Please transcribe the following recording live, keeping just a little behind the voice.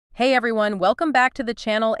Hey everyone, welcome back to the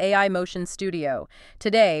channel AI Motion Studio.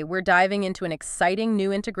 Today, we're diving into an exciting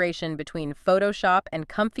new integration between Photoshop and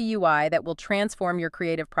ComfyUI that will transform your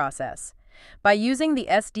creative process. By using the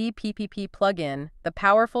SD-PPP plugin, the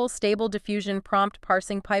powerful Stable Diffusion prompt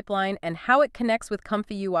parsing pipeline, and how it connects with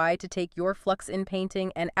ComfyUI to take your Flux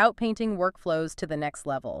inpainting and Outpainting workflows to the next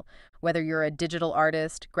level. Whether you're a digital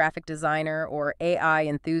artist, graphic designer, or AI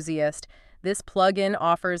enthusiast, this plugin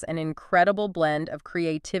offers an incredible blend of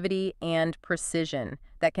creativity and precision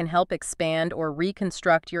that can help expand or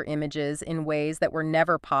reconstruct your images in ways that were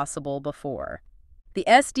never possible before. The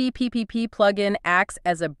SD-PPP plugin acts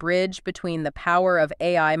as a bridge between the power of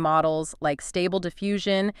AI models like Stable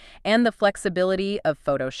Diffusion and the flexibility of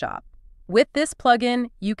Photoshop. With this plugin,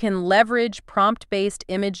 you can leverage prompt-based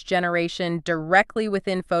image generation directly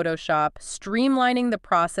within Photoshop, streamlining the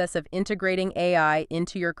process of integrating AI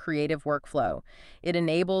into your creative workflow. It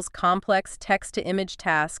enables complex text-to-image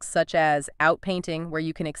tasks such as outpainting, where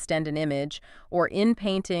you can extend an image, or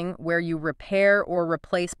inpainting, where you repair or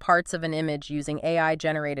replace parts of an image using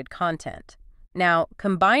AI-generated content. Now,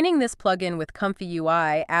 combining this plugin with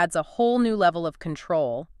ComfyUI adds a whole new level of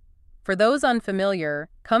control. For those unfamiliar,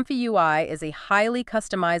 ComfyUI is a highly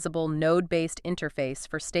customizable node-based interface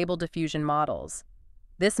for Stable Diffusion models.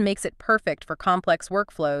 This makes it perfect for complex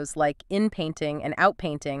workflows like inpainting and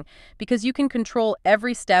outpainting because you can control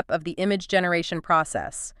every step of the image generation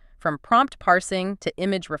process, from prompt parsing to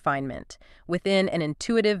image refinement, within an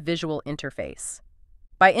intuitive visual interface.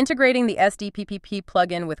 By integrating the SD-PPP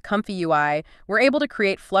plugin with ComfyUI, we're able to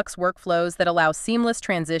create Flux workflows that allow seamless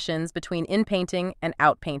transitions between inpainting and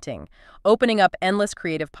outpainting, opening up endless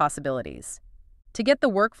creative possibilities. To get the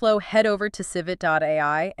workflow, head over to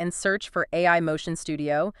civit.ai and search for AI Motion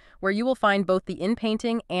Studio, where you will find both the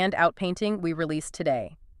inpainting and outpainting we released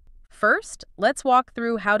today. First, let's walk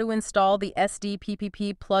through how to install the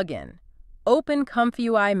SD-PPP plugin. Open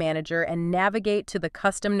ComfyUI Manager and navigate to the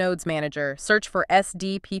Custom Nodes Manager, search for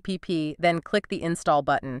SD-PPP, then click the Install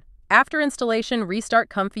button. After installation, restart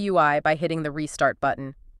ComfyUI by hitting the Restart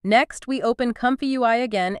button. Next, we open ComfyUI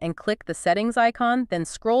again and click the Settings icon, then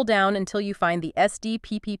scroll down until you find the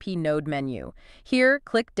SD-PPP node menu. Here,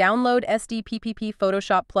 click Download SD-PPP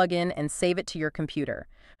Photoshop plugin and save it to your computer.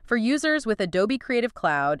 For users with Adobe Creative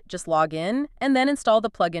Cloud, just log in and then install the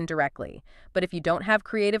plugin directly. But if you don't have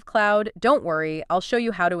Creative Cloud, don't worry, I'll show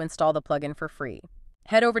you how to install the plugin for free.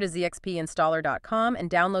 Head over to ZXPInstaller.com and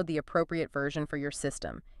download the appropriate version for your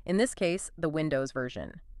system, in this case, the Windows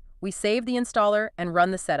version. We save the installer and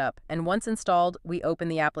run the setup, and once installed, we open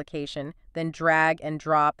the application, then drag and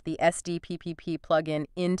drop the SD-PPP plugin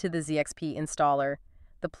into the ZXPInstaller.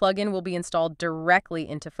 The plugin will be installed directly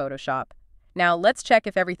into Photoshop. Now, let's check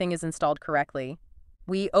if everything is installed correctly.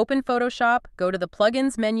 We open Photoshop, go to the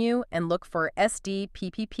Plugins menu, and look for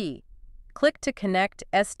SD-PPP. Click to connect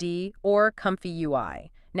SD or ComfyUI.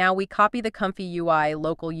 Now we copy the ComfyUI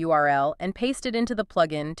local URL and paste it into the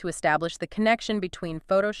plugin to establish the connection between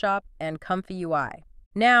Photoshop and ComfyUI.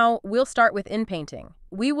 Now, we'll start with inpainting.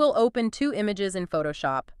 We will open two images in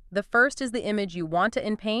Photoshop. The first is the image you want to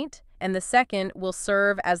inpaint, and the second will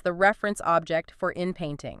serve as the reference object for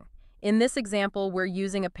inpainting. In this example, we're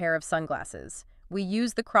using a pair of sunglasses. We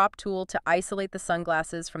use the crop tool to isolate the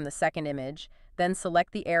sunglasses from the second image, then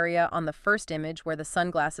select the area on the first image where the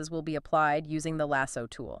sunglasses will be applied using the Lasso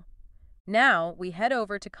Tool. Now, we head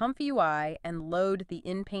over to ComfyUI and load the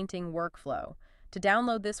inpainting workflow. To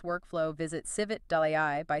download this workflow, visit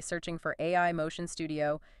civit.ai by searching for AI Motion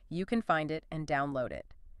Studio. You can find it and download it.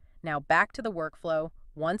 Now back to the workflow.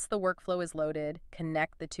 Once the workflow is loaded,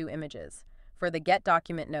 connect the two images. For the Get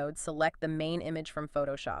Document node, select the main image from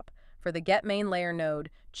Photoshop. For the Get Main Layer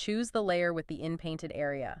node, choose the layer with the inpainted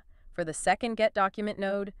area. For the second Get Document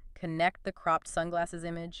node, connect the cropped sunglasses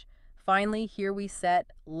image. Finally, here we set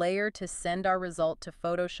Layer to send our result to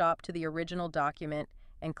Photoshop to the original document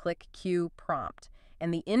and click Q Prompt.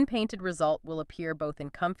 And the inpainted result will appear both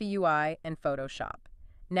in ComfyUI and Photoshop.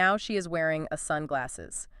 Now she is wearing a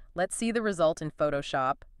sunglasses. Let's see the result in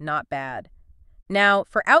Photoshop. Not bad. Now,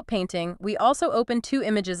 for outpainting, we also open two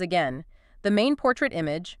images again, the main portrait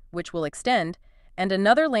image, which we'll extend, and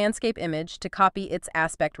another landscape image to copy its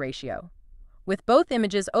aspect ratio. With both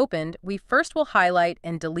images opened, we first will highlight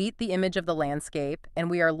and delete the image of the landscape, and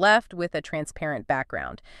we are left with a transparent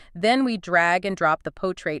background. Then we drag and drop the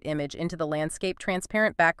portrait image into the landscape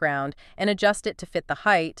transparent background and adjust it to fit the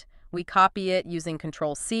height. We copy it using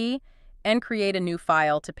Ctrl-C and create a new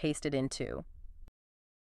file to paste it into.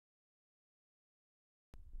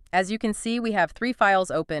 As you can see, we have three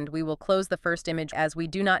files opened. We will close the first image as we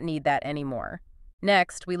do not need that anymore.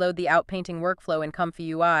 Next, we load the outpainting workflow in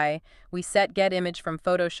ComfyUI. We set Get Image from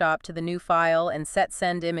Photoshop to the new file and set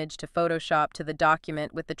Send Image to Photoshop to the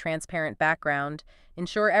document with the transparent background.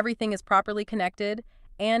 Ensure everything is properly connected,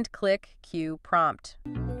 and click Queue Prompt.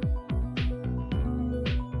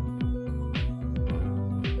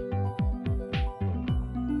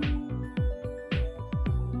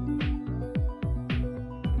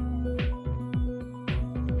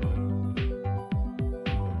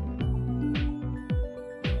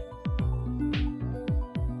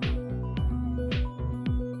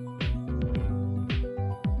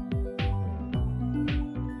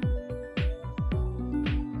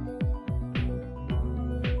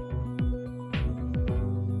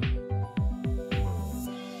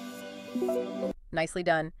 Nicely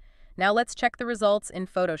done. Now let's check the results in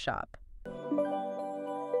Photoshop.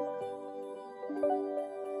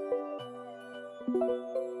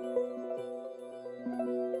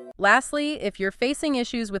 Lastly, if you're facing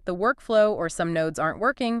issues with the workflow or some nodes aren't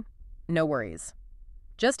working, no worries.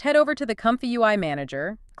 Just head over to the ComfyUI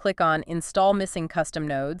Manager, click on Install Missing Custom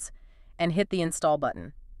Nodes, and hit the Install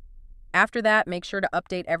button. After that, make sure to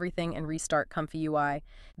update everything and restart ComfyUI.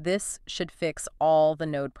 This should fix all the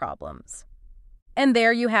node problems. And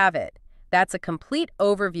there you have it. That's a complete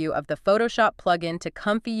overview of the Photoshop plugin to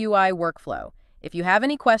ComfyUI workflow. If you have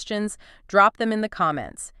any questions, drop them in the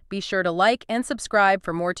comments. Be sure to like and subscribe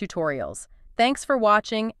for more tutorials. Thanks for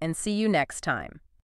watching, and see you next time.